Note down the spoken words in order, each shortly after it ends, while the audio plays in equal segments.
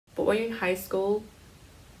but when you're in high school,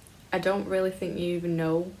 I don't really think you even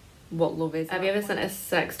know what love is. Have you ever sent a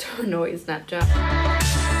sext to a naughty Snapchat?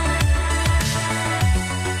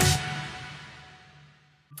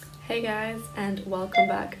 Hey guys, and welcome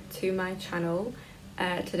back to my channel.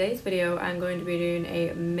 Today's video I'm going to be doing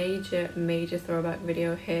a major throwback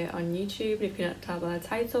video here on YouTube. If you can't tell by the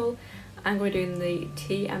title, I'm going to be doing the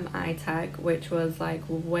TMI tag, which was like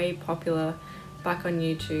way popular back on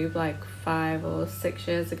YouTube like 5 or 6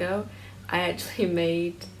 years ago. I actually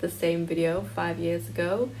made the same video 5 years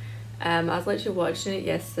ago. I was literally watching it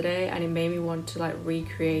yesterday and it made me want to like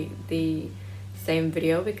recreate the same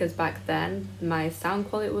video, because back then my sound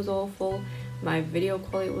quality was awful, my video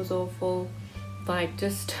quality was awful. Like,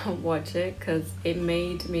 just don't watch it because it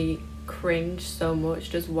made me cringe so much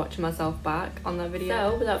just watching myself back on that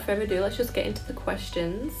video. So without further ado, let's just get into the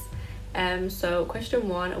questions. So question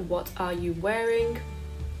 1, what are you wearing?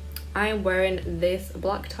 I am wearing this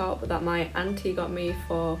black top that my auntie got me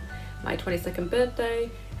for my 22nd birthday.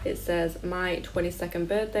 It says my 22nd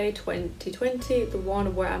birthday 2020, the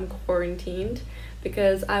one where I'm quarantined,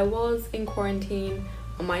 because I was in quarantine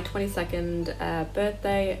on my 22nd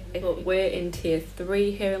birthday. But we're in tier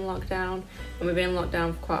 3 here in lockdown, and we've been in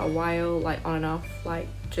lockdown for quite a while, like on and off, like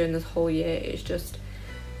during this whole year. It's just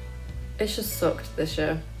sucked this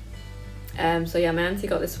year. So yeah, my auntie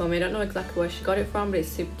got this for me. I don't know exactly where she got it from, but it's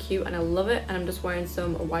super cute and I love it, and I'm just wearing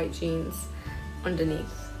some white jeans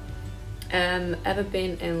underneath. Ever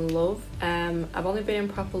been in love? I've only been in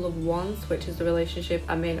proper love once, which is the relationship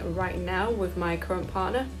I'm in right now with my current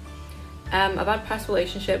partner. I've had past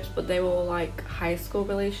relationships, but they were all like high school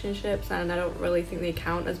relationships, and I don't really think they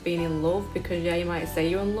count as being in love, because yeah, you might say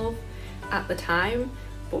you're in love at the time,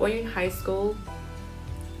 but when you're in high school,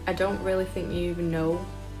 I don't really think you even know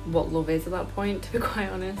what love is at that point, to be quite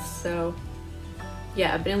honest. So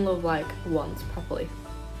yeah, I've been in love like once properly.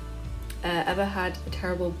 Ever had a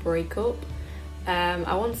terrible breakup?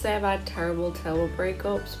 I won't say I've had terrible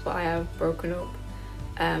breakups, but I have broken up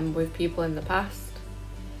with people in the past.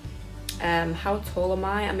 How tall am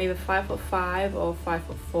I? I'm either 5'5" or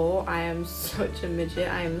 5'4". I am such a midget.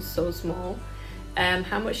 I am so small.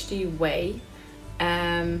 How much do you weigh?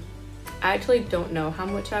 I actually don't know how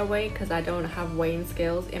much I weigh, because I don't have weighing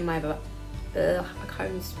scales in my I can't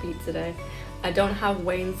even speak today. I don't have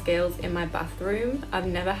weighing scales in my bathroom. I've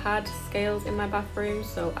never had scales in my bathroom,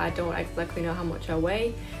 so I don't exactly know how much I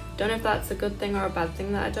weigh. Don't know if that's a good thing or a bad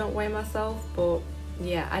thing that I don't weigh myself, but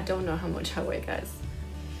yeah, I don't know how much I weigh, guys.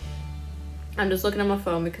 I'm just looking at my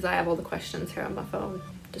phone because I have all the questions here on my phone,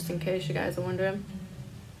 just in case you guys are wondering.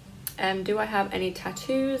 Do I have any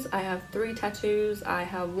tattoos? I have 3 tattoos. I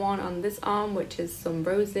have one on this arm, which is some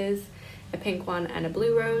roses, a pink one and a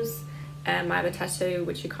blue rose. I have a tattoo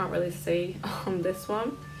which you can't really see on this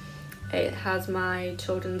one. It has my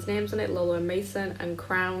children's names on it, Lola and Mason, and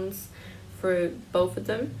crowns for both of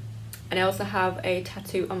them. And I also have a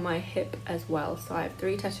tattoo on my hip as well. So I have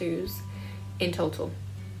 3 tattoos in total.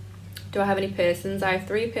 Do I have any piercings? I have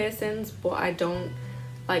 3 piercings, but I don't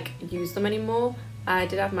like use them anymore. I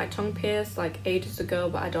did have my tongue pierced like ages ago,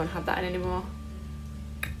 but I don't have that anymore.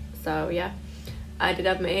 So yeah. I did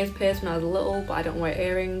have my ears pierced when I was little, but I don't wear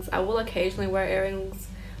earrings. I will occasionally wear earrings,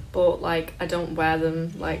 but like I don't wear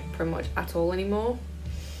them like pretty much at all anymore.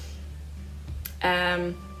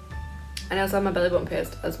 And I also have my belly button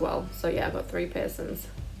pierced as well. So yeah, I've got 3 piercings.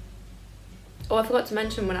 Oh, I forgot to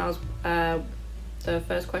mention when I was the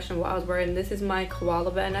first question what I was wearing. This is my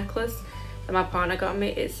koala bear necklace that my partner got me.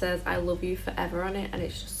 It says I love you forever on it, and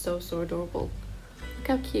it's just so adorable. Look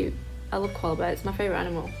how cute. I love koala bears. It's my favourite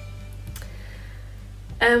animal.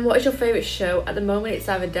 What is your favourite show? At the moment it's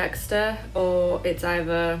either Dexter or it's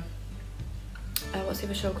either what's the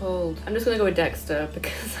other show called? I'm just gonna go with Dexter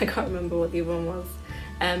because I can't remember what the other one was.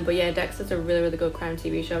 But yeah, Dexter's a really good crime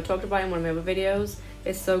TV show. I've talked about it in one of my other videos.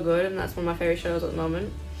 It's so good, and that's one of my favourite shows at the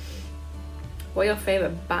moment. What are your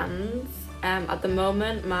favourite bands? At the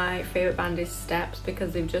moment my favourite band is Steps,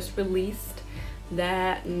 because they've just released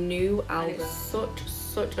their new album. It's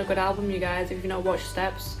such a good album, you guys. If you've not watched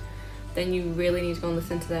Steps, then you really need to go and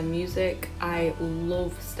listen to their music. I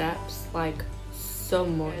love Steps like so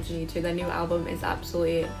much. You need to. Their new album is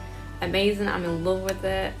absolutely amazing. I'm in love with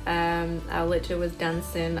it. I literally was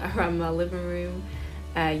dancing around my living room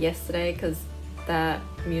yesterday because their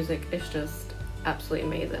music is just absolutely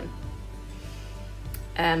amazing.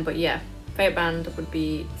 But yeah, favourite band would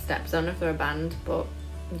be Steps. I don't know if they're a band, but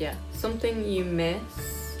yeah. Something you miss?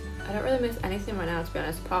 I don't really miss anything right now, to be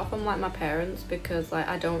honest, apart from like my parents, because like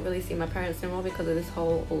I don't really see my parents anymore because of this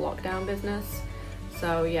whole lockdown business.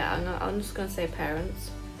 So yeah, I'm just gonna say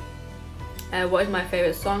parents. What is my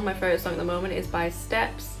favourite song? My favourite song at the moment is by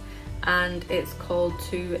Steps, and it's called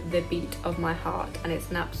To the Beat of My Heart, and it's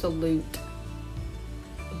an absolute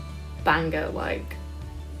banger. Like,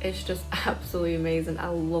 it's just absolutely amazing. I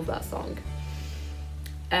love that song.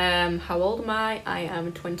 How old am I? I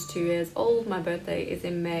am 22 years old. My birthday is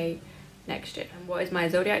in May next year. And what is my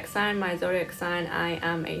zodiac sign? My zodiac sign, I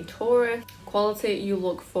am a Taurus. Quality you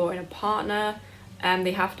look for in a partner,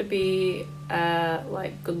 they have to be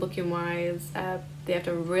like good looking wise, they have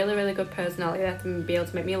to have a really good personality, they have to be able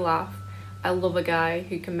to make me laugh. I love a guy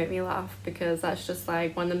who can make me laugh because that's just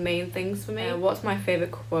like one of the main things for me. What's my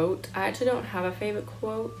favorite quote? I actually don't have a favorite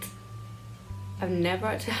quote. I've never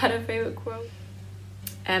actually had a favorite quote.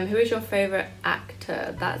 Who is your favorite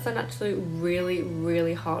actor? That's an actually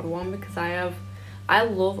really hard one because I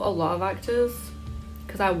love a lot of actors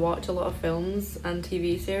because I watch a lot of films and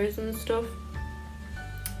TV series and stuff.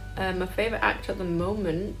 My favorite actor at the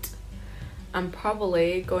moment, I'm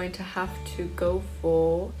probably going to have to go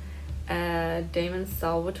for Damon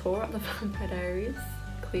Salvatore at the Vampire Diaries.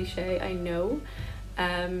 Cliche, I know,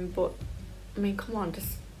 but I mean, come on,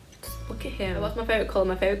 just look at him. What's my favorite color?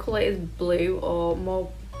 My favorite color is blue, or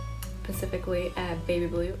more specifically baby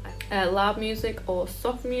blue. Loud music or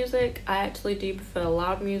soft music? I actually do prefer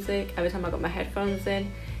loud music. Every time I got my headphones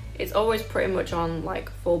in, it's always pretty much on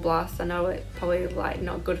like full blast. I know it's probably like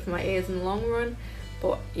not good for my ears in the long run,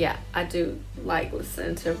 but yeah, I do like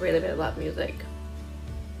listening to really loud music.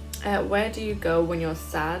 Where do you go when you're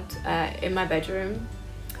sad? In my bedroom,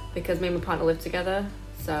 because me and my partner live together,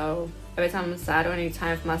 so every time I'm sad or I need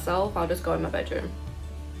time for myself, I'll just go in my bedroom.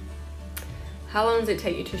 How long does it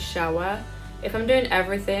take you to shower? If I'm doing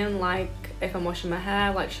everything, like if I'm washing my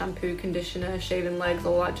hair, like shampoo, conditioner, shaving legs,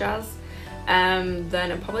 all that jazz,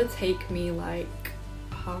 then it'll probably take me like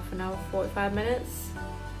half an hour, 45 minutes.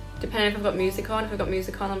 Depending if I've got music on. If I've got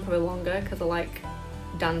music on, I'm probably longer because I like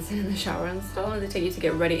dancing in the shower and stuff. How long does it take you to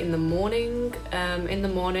get ready in the morning? In the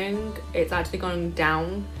morning, it's actually gone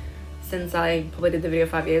down since I probably did the video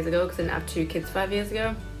 5 years ago because I didn't have 2 kids 5 years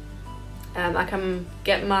ago. I can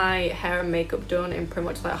get my hair and makeup done in pretty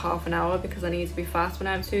much like half an hour because I need to be fast when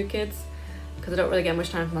I have 2 kids because I don't really get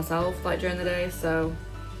much time for myself like during the day. So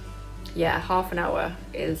yeah, half an hour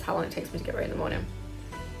is how long it takes me to get ready in the morning.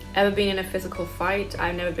 Ever been in a physical fight?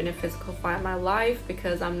 I've never been in a physical fight in my life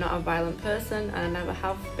because I'm not a violent person and I never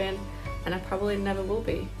have been and I probably never will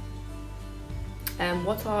be.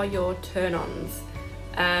 What are your turn-ons?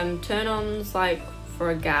 Turn-ons, like for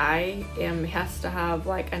a guy, he has to have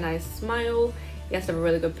like a nice smile, he has to have a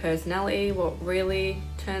really good personality. What really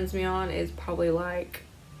turns me on is probably like,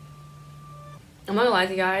 I'm not gonna lie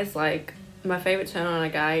to you guys, like my favorite turn on a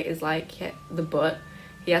guy is like the butt.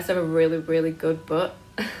 He has to have a really good butt.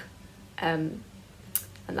 And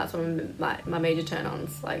that's one of my major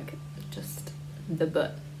turn-ons, like just the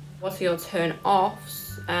butt. What's your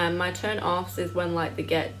turn-offs? My turn-offs is when like they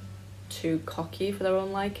get too cocky for their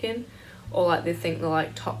own liking, or like they think they're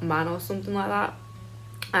like top man or something like that.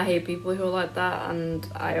 I hate people who are like that, and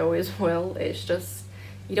I always will. It's just,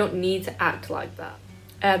 you don't need to act like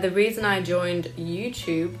that. The reason I joined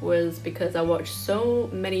YouTube was because I watched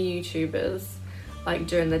so many YouTubers like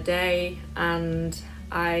during the day, and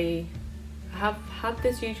I have had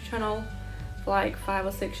this YouTube channel for like 5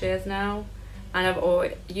 or 6 years now, and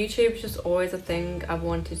YouTube's just always a thing I've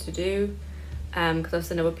wanted to do because I've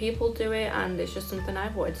seen other people do it and it's just something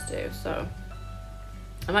I've wanted to do. So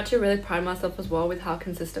I'm actually really proud of myself as well with how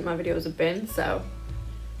consistent my videos have been, so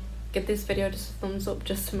give this video just a thumbs up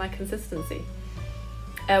just for my consistency.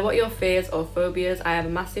 What are your fears or phobias? I have a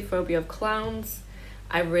massive phobia of clowns.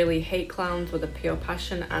 I really hate clowns with a pure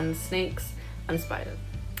passion, and snakes and spiders.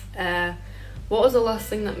 What was the last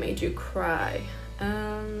thing that made you cry?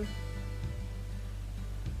 I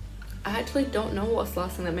actually don't know what's the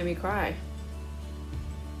last thing that made me cry.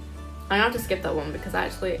 I'm gonna have to skip that one because I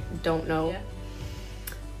actually don't know.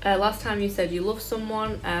 Last time you said you love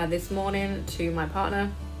someone, this morning to my partner.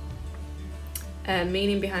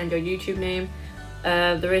 Meaning behind your YouTube name.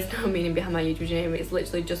 There is no meaning behind my YouTube name, it's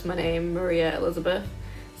literally just my name, Maria Elizabeth.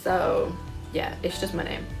 So yeah, it's just my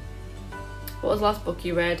name. What was the last book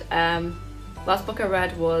you read? Last book I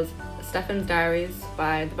read was Stefan's Diaries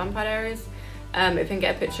by the Vampire Diaries. If I can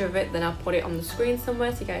get a picture of it, then I'll put it on the screen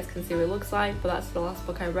somewhere so you guys can see what it looks like, but that's the last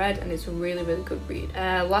book I read and it's a really good read.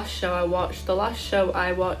 The last show I watched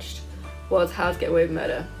was How to Get Away with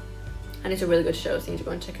Murder, and it's a really good show, so you need to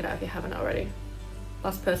go and check it out if you haven't already.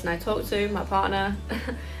 Last person I talked to, my partner,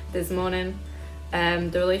 this morning.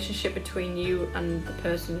 The relationship between you and the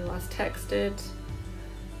person you last texted.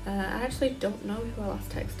 I actually don't know who I last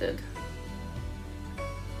texted.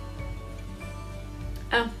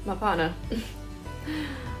 Oh, my partner.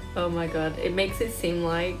 Oh my god, it makes it seem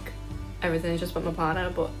like everything's just about my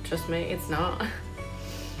partner, but trust me, it's not.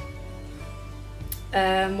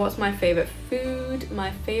 What's my favourite food?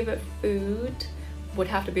 My favourite food would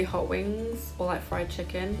have to be hot wings or like fried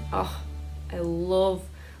chicken. Oh, I love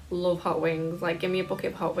hot wings. Like, give me a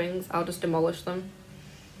bucket of hot wings, I'll just demolish them.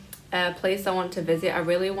 Place I want to visit, I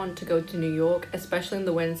really want to go to New York, especially in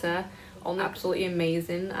the winter. Absolutely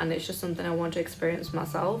amazing, and it's just something I want to experience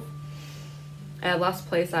myself. Last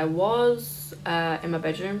place I was in my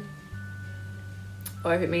bedroom,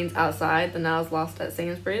 or if it means outside, then I was last at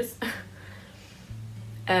Sainsbury's.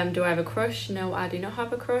 Do I have a crush? No, I do not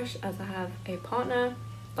have a crush, as I have a partner.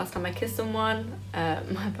 Last time I kissed someone,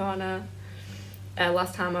 my partner.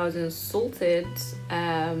 Last time I was insulted,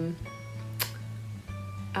 I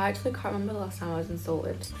actually can't remember the last time I was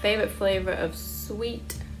insulted. Favourite flavour of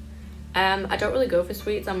sweet? I don't really go for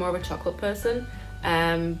sweets, I'm more of a chocolate person,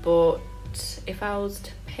 but if I was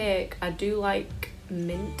to pick, I do like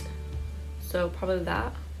mint, so probably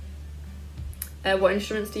that. What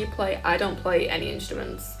instruments do you play? I don't play any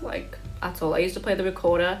instruments, like, at all. I used to play the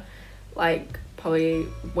recorder, like, probably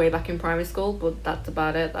way back in primary school, but that's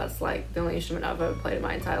about it. That's like the only instrument I've ever played in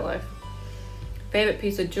my entire life. Favourite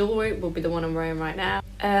piece of jewellery will be the one I'm wearing right now.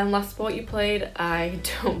 Last sport you played? I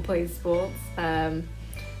don't play sports.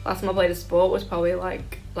 Last time I played a sport was probably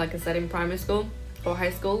like I said, in primary school or high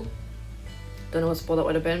school. Don't know what sport that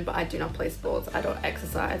would have been, but I do not play sports. I don't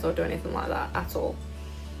exercise or do anything like that at all.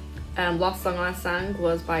 Last song I sang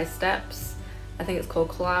was by Steps. I think it's called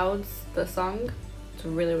Clouds, the song. It's a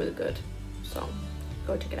really good song.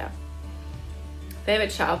 Go check it out.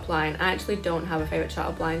 Favourite chat up line? I actually don't have a favourite chat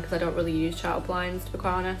up line because I don't really use chat up lines, to be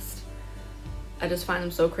quite honest. I just find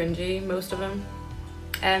them so cringy, most of them.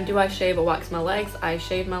 Do I shave or wax my legs? I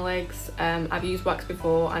shave my legs. I've used wax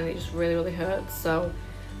before and it just really hurts, so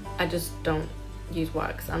I just don't use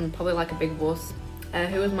wax. I'm probably like a big wuss.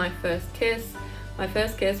 Who was my first kiss? My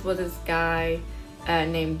first kiss was this guy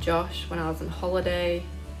named Josh when I was on holiday,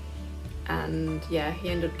 and yeah, he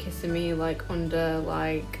ended up kissing me like under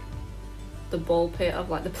like the ball pit of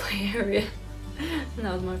like the play area. And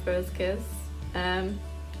that was my first kiss.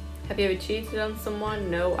 Have you ever cheated on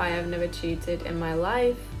someone? No, I have never cheated in my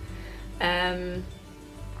life. Have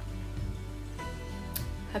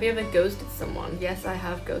you ever ghosted someone? Yes, I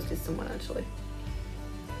have ghosted someone actually.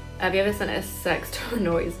 Have you ever sent a sext or a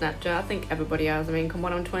naughty Snapchat? I think everybody has. I mean, come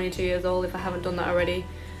on, I'm 22 years old. If I haven't done that already,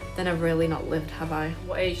 then I've really not lived, have I?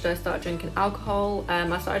 What age did I start drinking alcohol?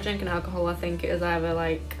 I started drinking alcohol, I think it was either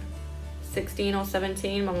like 16 or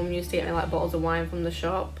 17. My mum used to get me like bottles of wine from the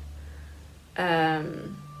shop. But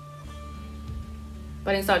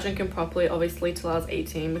I didn't start drinking properly, obviously, till I was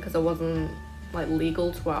 18 because I wasn't like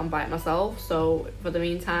legal to go out and buy it myself. So for the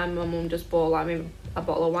meantime, my mum just bought like me a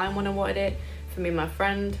bottle of wine when I wanted it for me and my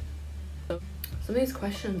friend. Some of these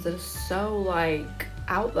questions are so like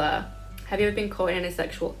out there. Have you ever been caught in any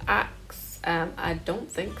sexual acts? I don't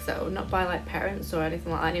think so. Not by like parents or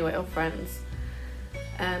anything like that anyway, or friends.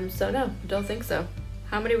 So no, don't think so.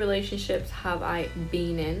 How many relationships have I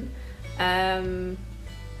been in?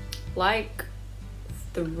 Like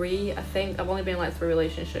 3, I think. I've only been in like 3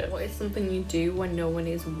 relationships. What is something you do when no one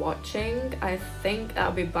is watching? I think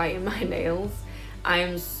that'll be biting my nails. I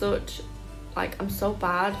am such like, I'm so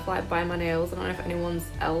bad for like biting my nails. I don't know if anyone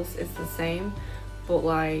else is the same, but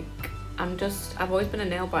like I've always been a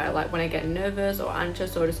nail biter. Like when I get nervous or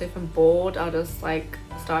anxious or just if I'm bored, I'll just like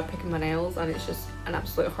start picking my nails, and it's just an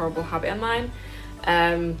absolute horrible habit of mine.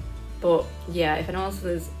 But yeah, if anyone else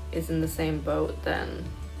is in the same boat, then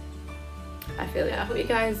I feel it. I hope you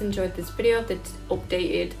guys enjoyed this video of the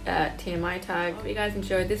updated TMI tag. I hope you guys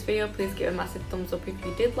enjoyed this video. Please give it a massive thumbs up if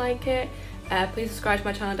you did like it. Please subscribe to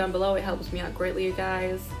my channel down below, it helps me out greatly, you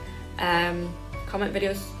guys. Comment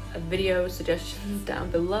video suggestions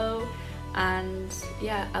down below, and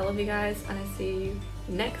yeah, I love you guys, and I see you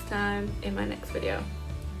next time in my next video.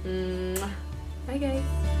 Bye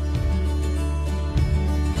guys.